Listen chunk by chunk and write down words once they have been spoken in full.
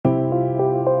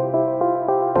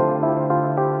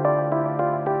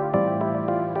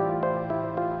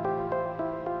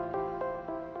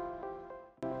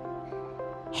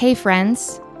Hey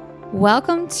friends,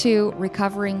 welcome to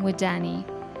Recovering with Danny.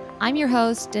 I'm your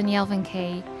host, Danielle Van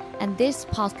Kay, and this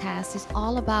podcast is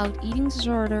all about eating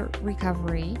disorder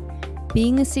recovery,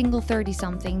 being a single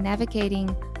 30-something,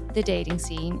 navigating the dating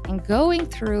scene, and going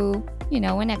through,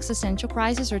 an existential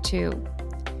crisis or two.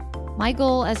 My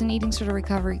goal as an eating disorder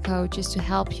recovery coach is to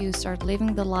help you start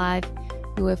living the life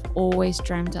you have always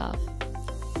dreamt of.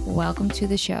 Welcome to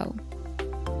the show.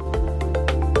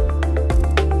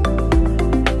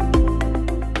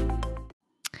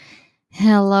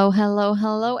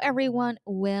 Hello, everyone.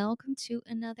 Welcome to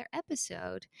another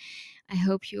episode. I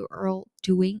hope you are all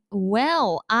doing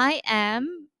well. I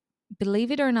am,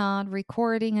 believe it or not,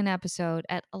 recording an episode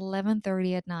at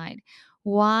 11:30 at night.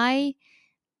 Why?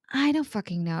 I don't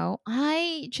fucking know.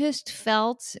 I just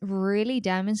felt really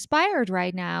damn inspired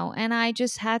right now, and I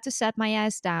just had to sit my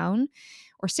ass down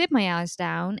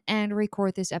and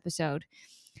record this episode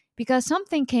because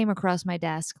something came across my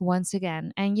desk once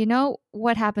again. And you know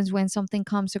what happens when something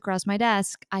comes across my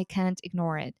desk? I can't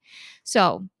ignore it.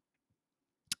 So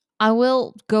I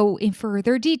will go in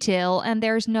further detail, and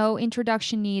there's no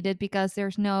introduction needed because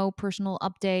there's no personal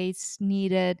updates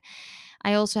needed.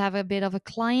 I also have a bit of a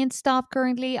client stop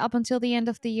currently up until the end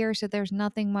of the year, so there's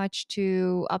nothing much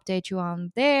to update you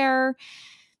on there.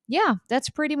 Yeah, that's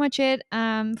pretty much it.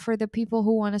 For the people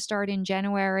who want to start in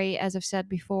January, as I've said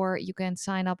before, you can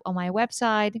sign up on my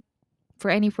website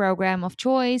for any program of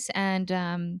choice, and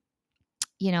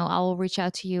I'll reach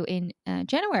out to you in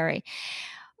January.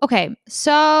 Okay,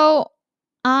 so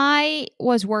I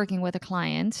was working with a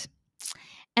client,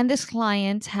 and this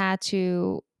client had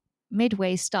to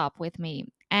midway stop with me,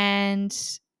 and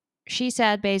she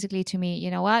said basically to me,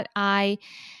 you know what, I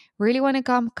really want to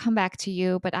come back to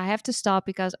you, but I have to stop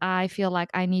because I feel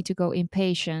like I need to go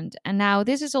inpatient. And now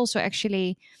this is also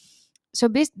actually, so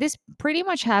this pretty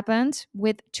much happened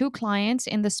with two clients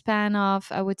in the span of,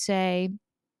 I would say,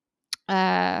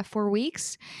 4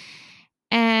 weeks.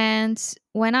 And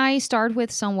when I start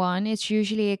with someone, it's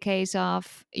usually a case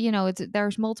of,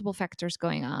 there's multiple factors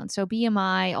going on. So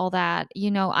BMI, all that,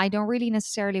 I don't really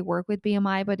necessarily work with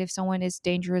BMI, but if someone is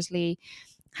dangerously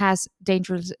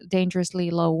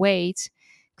low weight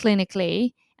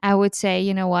clinically, I would say,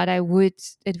 you know what, I would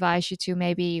advise you to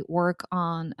maybe work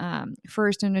on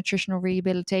first the nutritional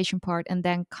rehabilitation part and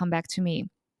then come back to me.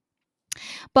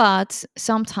 But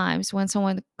sometimes when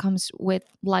someone comes with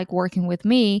like working with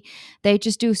me, they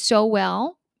just do so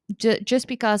well just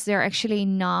because they're actually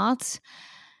not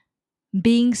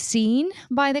being seen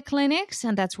by the clinics.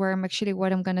 And that's where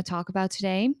what I'm going to talk about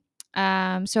today.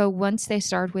 So once they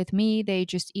start with me, they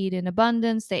just eat in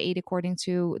abundance. They eat according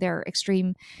to their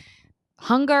extreme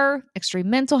hunger, extreme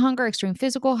mental hunger, extreme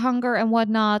physical hunger, and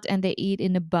whatnot. And they eat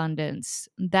in abundance.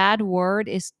 That word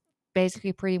is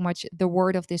basically pretty much the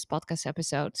word of this podcast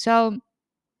episode. So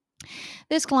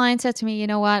this client said to me, you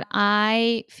know what,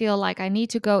 I feel like I need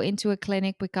to go into a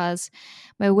clinic because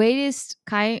my weight is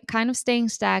kind of staying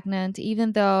stagnant,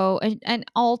 even though, and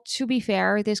all to be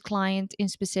fair, this client in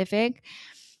specific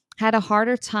had a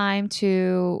harder time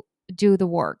to do the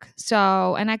work.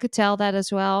 So, and I could tell that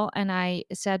as well. And I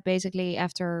said basically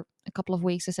after a couple of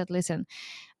weeks, I said, listen,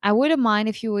 I wouldn't mind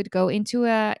if you would go into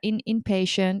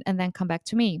inpatient and then come back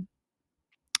to me.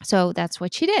 So that's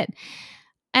what she did.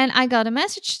 And I got a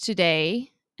message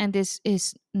today, and this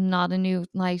is not a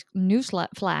news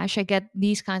flash. I get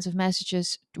these kinds of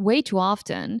messages way too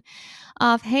often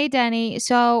of, hey Danny,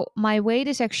 so my weight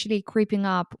is actually creeping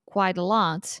up quite a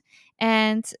lot,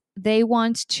 and they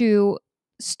want to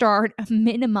start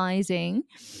minimizing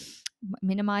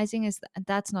is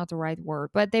that's not the right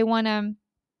word, but they want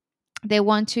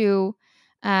to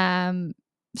um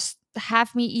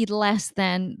have me eat less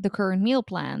than the current meal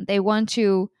plan. They want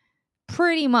to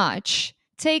pretty much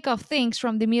take off things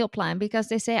from the meal plan because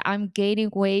they say I'm gaining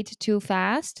weight too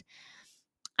fast.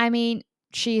 I mean,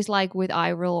 she's like with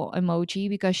eye roll emoji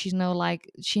because she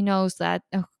knows that,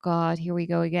 oh god, here we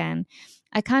go again.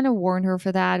 I kind of warned her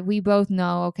for that. We both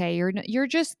know, okay, you're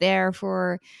just there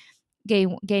for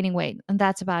gaining weight, and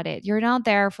that's about it. You're not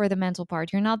there for the mental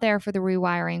part. You're not there for the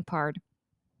rewiring part.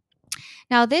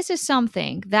 Now, this is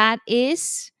something that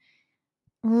is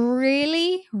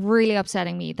really, really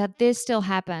upsetting me that this still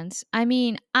happens. I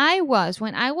mean,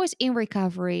 when I was in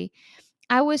recovery,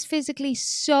 I was physically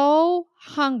so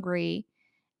hungry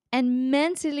and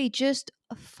mentally just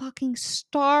fucking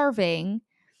starving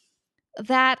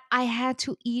that I had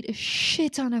to eat a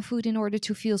shit ton of food in order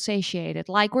to feel satiated.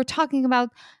 Like, we're talking about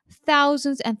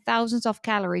thousands and thousands of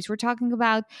calories. We're talking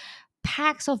about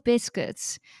packs of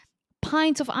biscuits,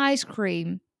 pints of ice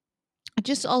cream,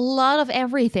 just a lot of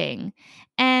everything.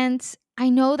 And I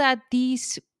know that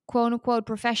these quote unquote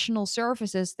professional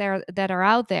services there that are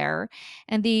out there,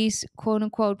 and these quote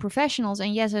unquote professionals,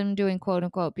 and yes, I'm doing quote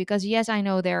unquote because yes, I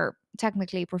know they're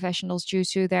technically professionals due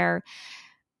to their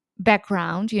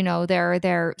background,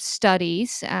 their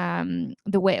studies,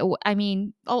 the way, I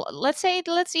mean, let's say,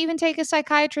 let's even take a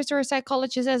psychiatrist or a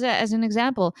psychologist as an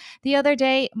example. The other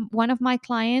day, one of my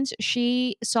clients,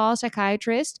 she saw a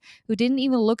psychiatrist who didn't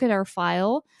even look at her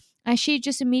file, and she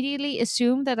just immediately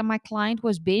assumed that my client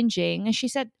was binging, and she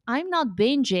said, I'm not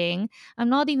binging, I'm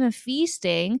not even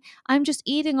feasting, I'm just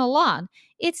eating a lot.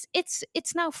 It's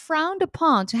now frowned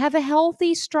upon to have a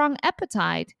healthy strong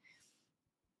appetite.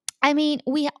 I mean,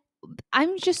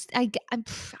 I'm just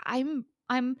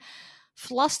I'm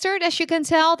flustered, as you can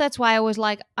tell. That's why I was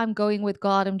like, I'm going with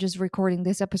God. I'm just recording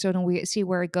this episode and we see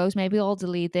where it goes. Maybe I'll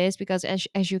delete this because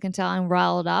as you can tell, I'm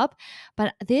riled up.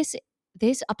 But this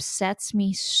upsets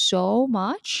me so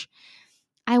much.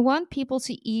 I want people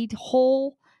to eat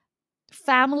whole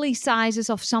family sizes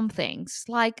of some things.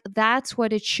 Like, that's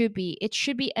what it should be. It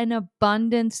should be an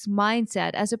abundance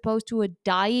mindset as opposed to a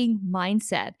dying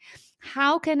mindset.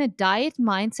 How can a diet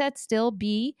mindset still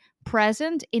be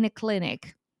present in a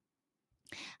clinic?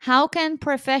 How can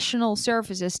professional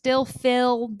services still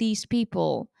fill these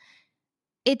people?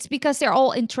 It's because they're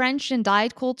all entrenched in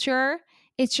diet culture.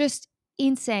 It's just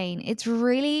insane. It's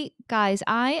really, guys,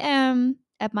 I am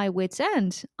at my wits'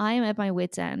 end. I am at my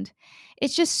wits' end.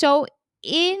 It's just so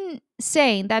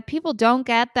insane that people don't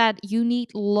get that you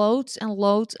need loads and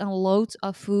loads and loads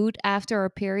of food after a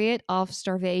period of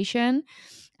starvation,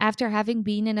 after having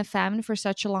been in a famine for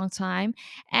such a long time.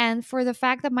 And for the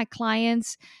fact that my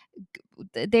clients,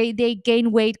 they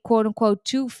gain weight, quote unquote,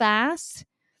 too fast,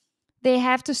 they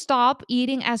have to stop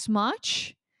eating as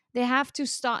much. They have to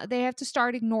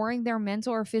start ignoring their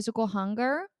mental or physical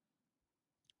hunger.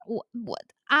 What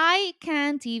I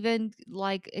can't even,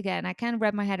 like, again, I can't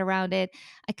wrap my head around it.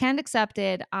 I can't accept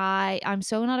it. I'm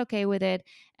so not okay with it.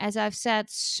 As I've said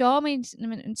so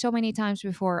many times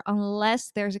before, unless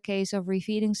there's a case of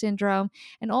refeeding syndrome,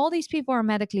 and all these people are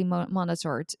medically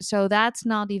monitored, so that's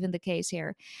not even the case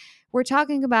here. We're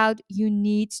talking about, you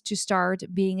need to start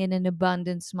being in an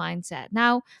abundance mindset.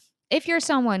 Now, if you're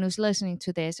someone who's listening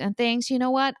to this and thinks, you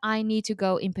know what, I need to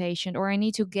go inpatient or I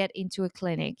need to get into a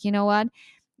clinic, you know what?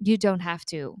 You don't have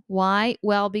to. Why?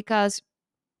 Well, because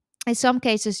in some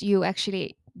cases you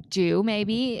actually do,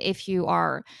 maybe if you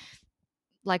are,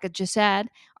 like I just said,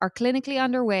 are clinically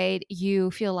underweight, you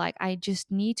feel like, I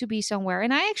just need to be somewhere.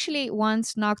 And I actually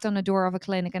once knocked on the door of a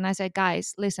clinic and I said,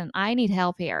 guys, listen, I need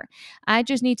help here. I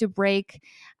just need to break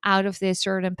out of this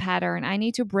certain pattern. I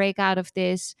need to break out of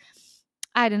this,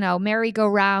 I don't know,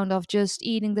 merry-go-round of just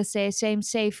eating the same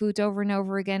safe food over and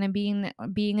over again and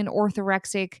being an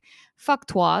orthorexic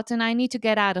fucktwat. And I need to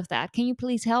get out of that. Can you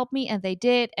please help me? And they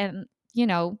did. And,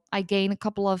 I gained a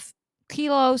couple of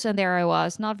kilos and there I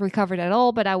was, not recovered at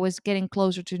all, but I was getting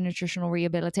closer to nutritional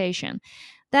rehabilitation.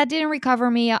 That didn't recover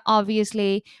me,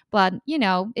 obviously, but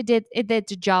it did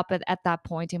the job at that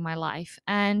point in my life.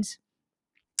 And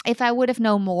if I would have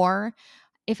known more,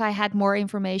 if I had more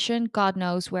information, God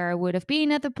knows where I would have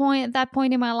been at that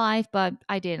point in my life, but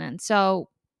I didn't. So,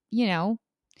 you know,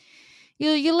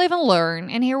 you live and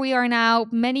learn. And here we are now,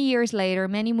 many years later,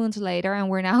 many moons later, and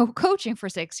we're now coaching for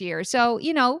 6 years. So,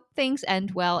 things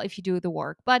end well if you do the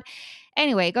work. But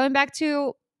anyway, going back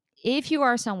to, if you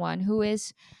are someone who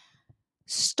is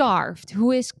starved,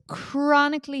 who is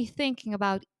chronically thinking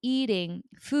about eating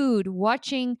food,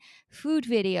 watching food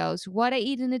videos, what I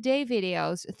eat in a day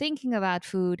videos, thinking about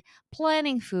food,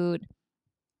 planning food,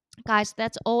 guys,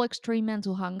 that's all extreme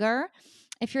mental hunger.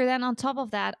 If you're then on top of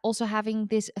that also having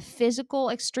this physical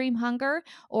extreme hunger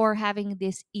or having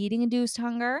this eating induced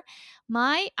hunger,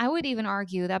 I would even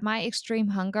argue that my extreme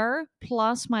hunger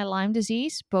plus my Lyme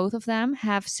disease, both of them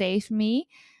have saved me.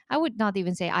 I would not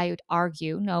even say I would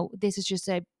argue. No, this is just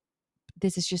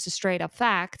a straight up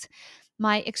fact.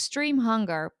 My extreme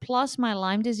hunger plus my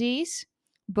Lyme disease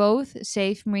both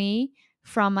saved me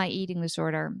from my eating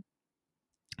disorder.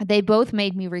 They both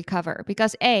made me recover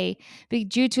because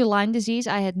due to Lyme disease,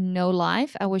 I had no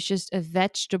life. I was just a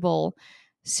vegetable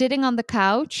sitting on the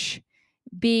couch,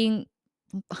 being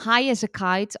high as a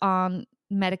kite on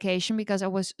medication because I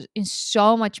was in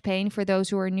so much pain. For those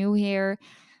who are new here,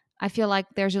 I feel like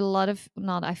there's a lot of,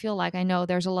 not I feel like, I know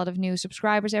there's a lot of new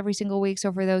subscribers every single week.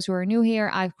 So for those who are new here,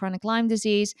 I have chronic Lyme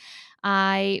disease.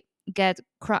 I get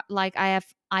like I have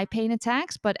eye pain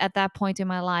attacks, but at that point in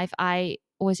my life, I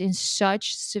was in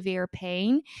such severe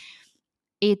pain.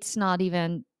 It's not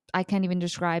even, I can't even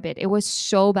describe it. It was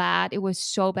so bad. It was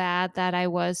so bad that I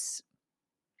was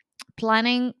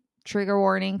planning trigger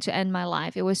warning, to end my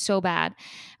life. It was so bad.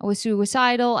 I was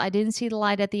suicidal. I didn't see the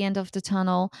light at the end of the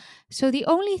tunnel. So the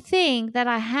only thing that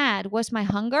I had was my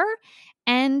hunger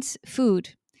and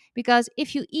food. Because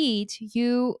if you eat,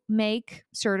 you make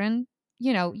certain,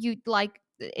 you like,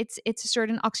 it's a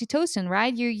certain oxytocin,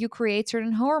 right? You create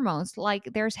certain hormones. Like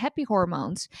there's happy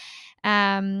hormones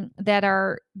that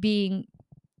are being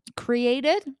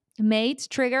created, made,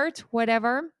 triggered,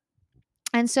 whatever.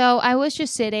 And so I was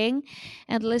just sitting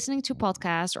and listening to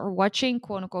podcasts or watching,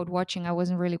 quote unquote, watching. I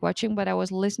wasn't really watching, but I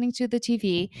was listening to the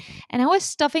TV, and I was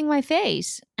stuffing my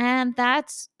face. And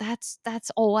that's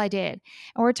all I did.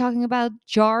 And we're talking about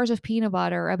jars of peanut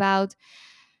butter, about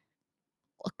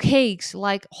cakes,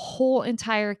 like whole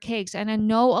entire cakes. And I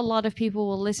know a lot of people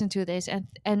will listen to this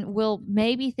and will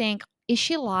maybe think, is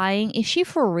she lying? Is she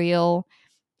for real?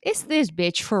 Is this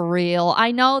bitch for real?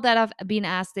 I know that I've been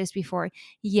asked this before.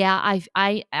 Yeah,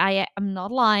 I am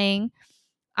not lying.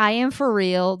 I am for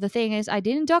real. The thing is, I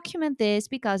didn't document this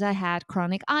because I had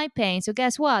chronic eye pain. So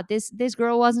guess what? This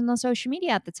girl wasn't on social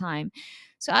media at the time.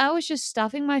 So I was just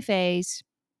stuffing my face,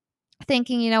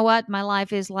 thinking, you know what, my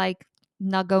life is like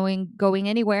not going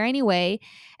anywhere anyway.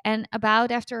 And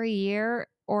about after a year,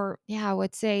 or yeah, I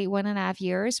would say 1.5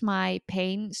 years, my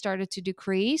pain started to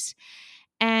decrease,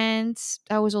 and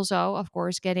I was also, of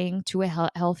course, getting to a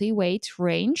healthy weight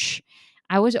range.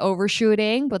 I was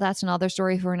overshooting, but that's another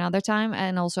story for another time.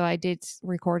 And also, I did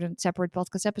record a separate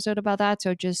podcast episode about that.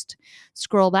 So just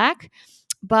scroll back.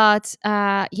 But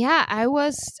yeah, I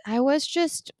was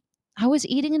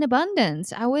eating in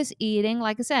abundance. I was eating,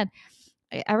 like I said.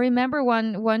 I remember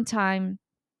one time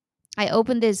I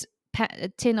opened this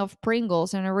tin of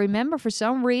Pringles, and I remember for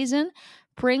some reason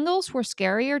Pringles were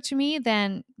scarier to me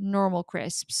than normal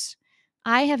crisps.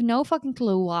 I have no fucking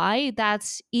clue why.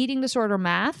 That's eating disorder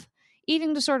math.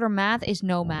 Eating disorder math is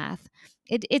no math.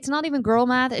 It's not even girl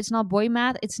math. It's not boy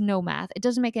math. It's no math. It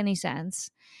doesn't make any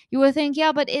sense. You would think,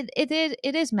 yeah, but it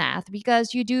is math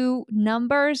because you do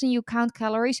numbers and you count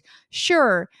calories.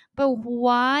 Sure, but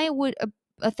why would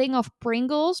a thing of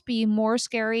Pringles be more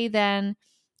scary than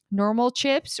normal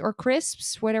chips or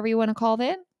crisps, whatever you want to call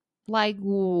it? Like,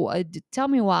 tell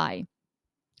me why.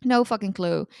 No fucking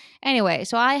clue. Anyway,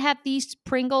 so I had these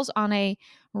Pringles on a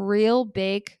real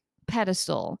big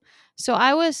pedestal. So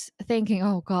I was thinking,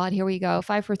 oh God, here we go.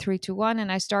 5, 4, 3, 2, 1.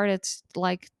 And I started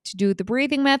like to do the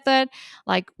breathing method.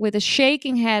 Like with a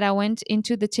shaking head, I went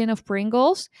into the tin of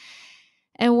Pringles.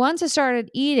 And once I started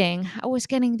eating, I was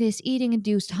getting this eating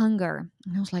induced hunger.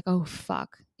 And I was like, oh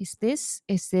fuck, is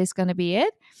this gonna be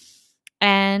it?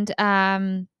 And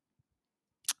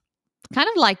kind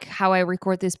of like how I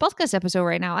record this podcast episode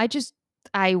right now,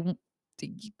 I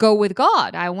go with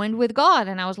God. I went with God,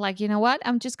 and I was like, you know what?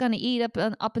 I'm just gonna eat up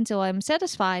until I'm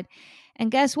satisfied. And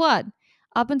guess what?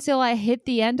 Up until I hit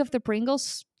the end of the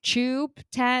Pringles tube,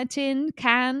 tin,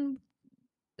 can,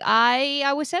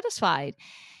 I was satisfied.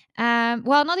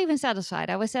 Well, not even satisfied.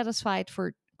 I was satisfied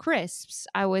for crisps.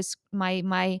 I was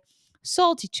my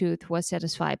salty tooth was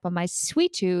satisfied, but my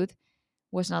sweet tooth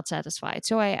was not satisfied.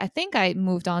 So I think I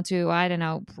moved on to, I don't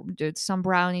know, some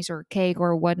brownies or cake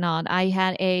or whatnot. I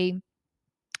had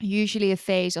usually a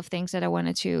phase of things that I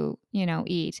wanted to,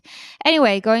 eat.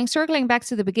 Anyway, circling back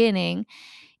to the beginning,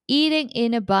 eating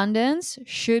in abundance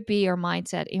should be your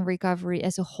mindset in recovery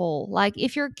as a whole. Like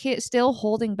if you're still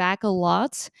holding back a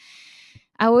lot,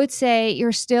 I would say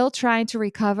you're still trying to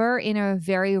recover in a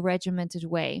very regimented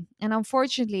way. And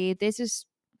unfortunately, this is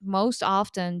most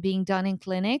often being done in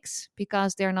clinics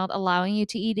because they're not allowing you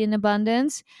to eat in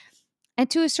abundance. And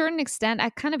to a certain extent, I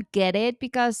kind of get it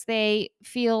because they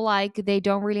feel like they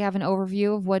don't really have an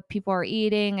overview of what people are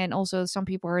eating. And also, some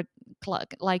people are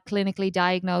like clinically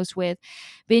diagnosed with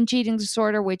binge eating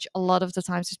disorder, which a lot of the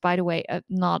times is, by the way,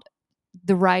 not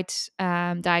the right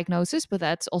diagnosis, but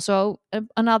that's also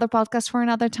another podcast for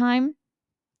another time.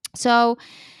 So,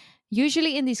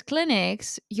 usually in these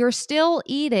clinics, you're still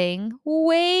eating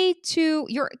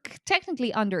you're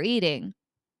technically under eating.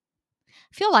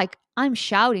 I feel like I'm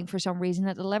shouting for some reason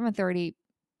at 11:30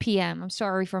 p.m. I'm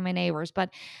sorry for my neighbors, but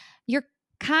you're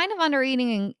kind of under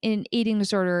eating in eating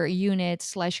disorder units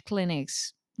slash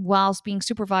clinics whilst being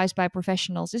supervised by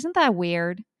professionals. Isn't that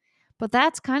weird? But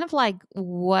that's kind of like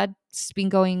what's been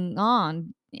going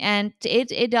on, and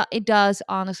it does,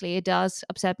 honestly, it does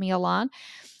upset me a lot.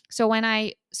 So when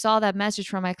I saw that message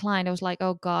from my client, I was like,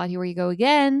 oh God, here we go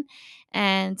again.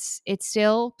 And it's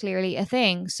still clearly a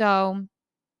thing. So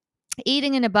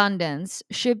eating in abundance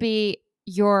should be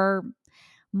your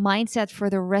mindset for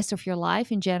the rest of your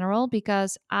life in general,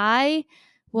 because I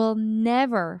will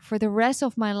never, for the rest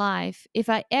of my life, if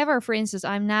I ever, for instance,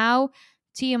 I'm now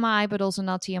TMI, but also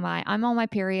not TMI. I'm on my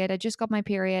period. I just got my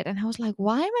period, and I was like,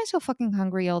 why am I so fucking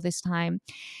hungry all this time?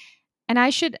 And I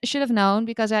should have known,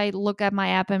 because I look at my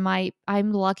app, and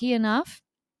I'm lucky enough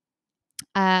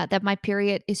that my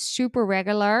period is super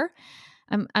regular.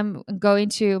 I'm going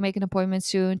to make an appointment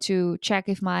soon to check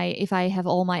if I have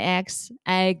all my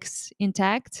eggs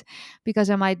intact, because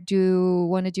I might do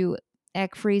want to do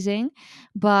egg freezing.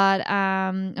 But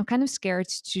I'm kind of scared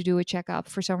to do a checkup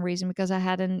for some reason, because I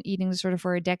had an eating disorder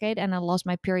for a decade and I lost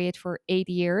my period for 8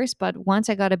 years. But once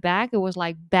I got it back, it was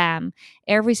like bam,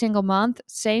 every single month,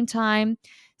 same time,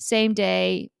 same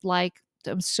day. Like,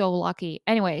 I'm so lucky.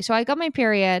 Anyway, so I got my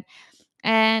period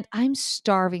and I'm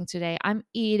starving today. I'm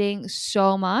eating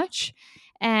so much.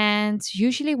 And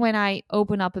usually, when I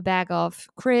open up a bag of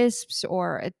crisps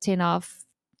or a tin of,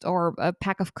 or a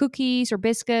pack of cookies or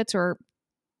biscuits, or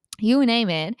you name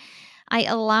it, I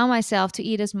allow myself to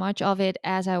eat as much of it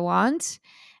as I want.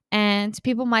 And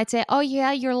people might say, oh,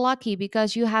 yeah, you're lucky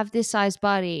because you have this size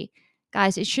body.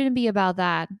 Guys, it shouldn't be about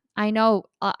that. I know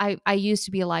I used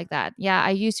to be like that. Yeah,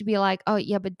 I used to be like, oh,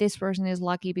 yeah, but this person is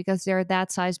lucky because they're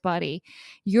that size body.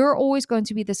 You're always going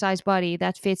to be the size body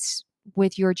that fits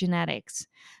with your genetics.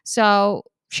 So,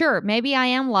 sure, maybe I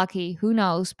am lucky. Who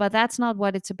knows? But that's not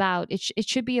what it's about. It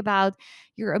should be about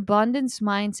your abundance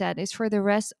mindset is for the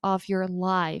rest of your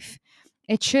life.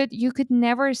 You could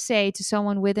never say to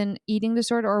someone with an eating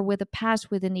disorder or with a past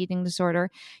with an eating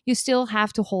disorder, you still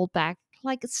have to hold back.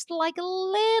 Like, it's like a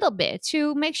little bit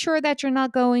to make sure that you're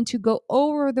not going to go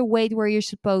over the weight where you're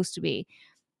supposed to be.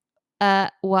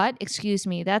 What? Excuse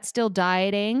me. That's still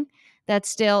dieting.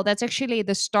 That's actually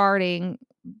the starting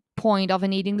point of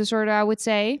an eating disorder, I would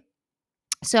say.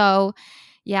 So,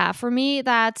 yeah, for me,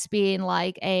 that's been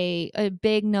like a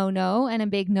big no and a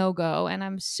big no go. And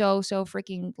I'm so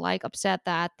freaking like upset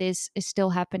that this is still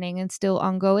happening and still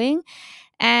ongoing.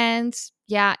 And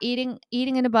yeah, eating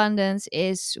in abundance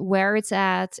is where it's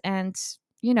at. And,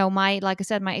 my, like I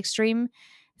said, my extreme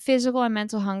physical and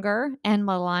mental hunger and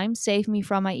my Lyme saved me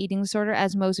from my eating disorder,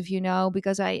 as most of you know,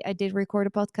 because I did record a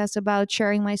podcast about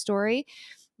sharing my story.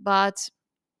 But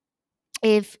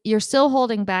if you're still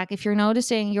holding back, if you're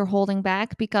noticing you're holding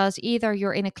back because either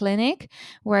you're in a clinic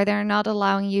where they're not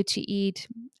allowing you to eat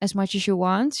as much as you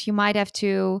want, you might have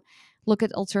to look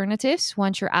at alternatives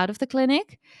once you're out of the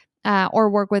clinic, or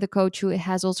work with a coach who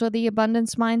has also the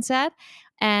abundance mindset.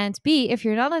 And B, if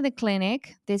you're not in the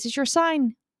clinic, this is your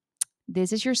sign.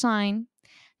 This is your sign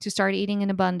to start eating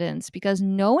in abundance, because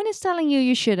no one is telling you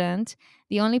you shouldn't.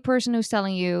 The only person who's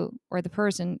telling you, or the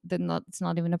person that not it's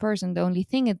not even a person, the only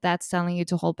thing that's telling you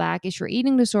to hold back is your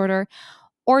eating disorder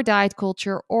or diet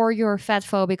culture or your fat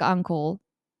phobic uncle.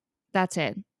 That's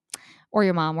it. Or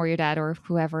your mom or your dad or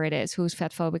whoever it is who's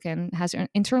fat phobic and has an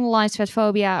internalized fat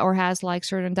phobia or has like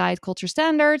certain diet culture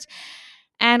standards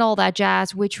and all that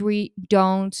jazz, which we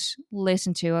don't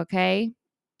listen to, okay?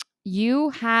 You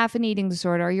have an eating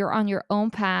disorder. You're on your own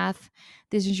path.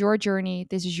 This is your journey.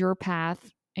 This is your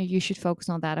path. And you should focus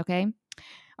on that, okay?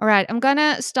 All right. I'm going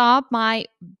to stop my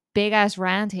big ass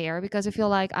rant here because I feel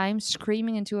like I'm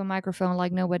screaming into a microphone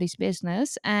like nobody's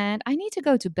business. And I need to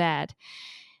go to bed.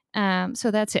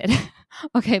 So that's it.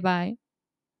 Okay, bye.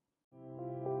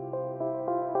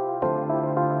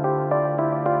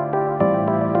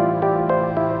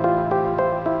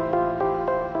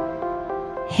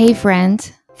 Hey,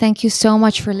 friend. Thank you so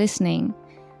much for listening.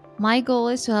 My goal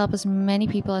is to help as many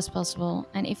people as possible.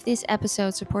 And if this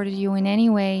episode supported you in any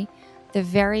way, the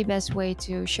very best way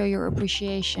to show your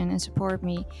appreciation and support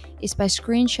me is by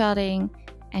screenshotting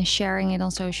and sharing it on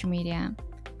social media.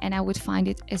 And I would find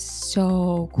it is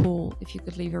so cool if you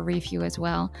could leave a review as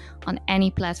well on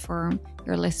any platform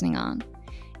you're listening on.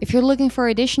 If you're looking for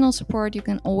additional support, you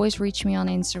can always reach me on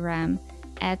Instagram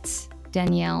at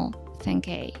Danielle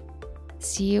Thankay.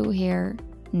 See you here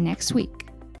next week.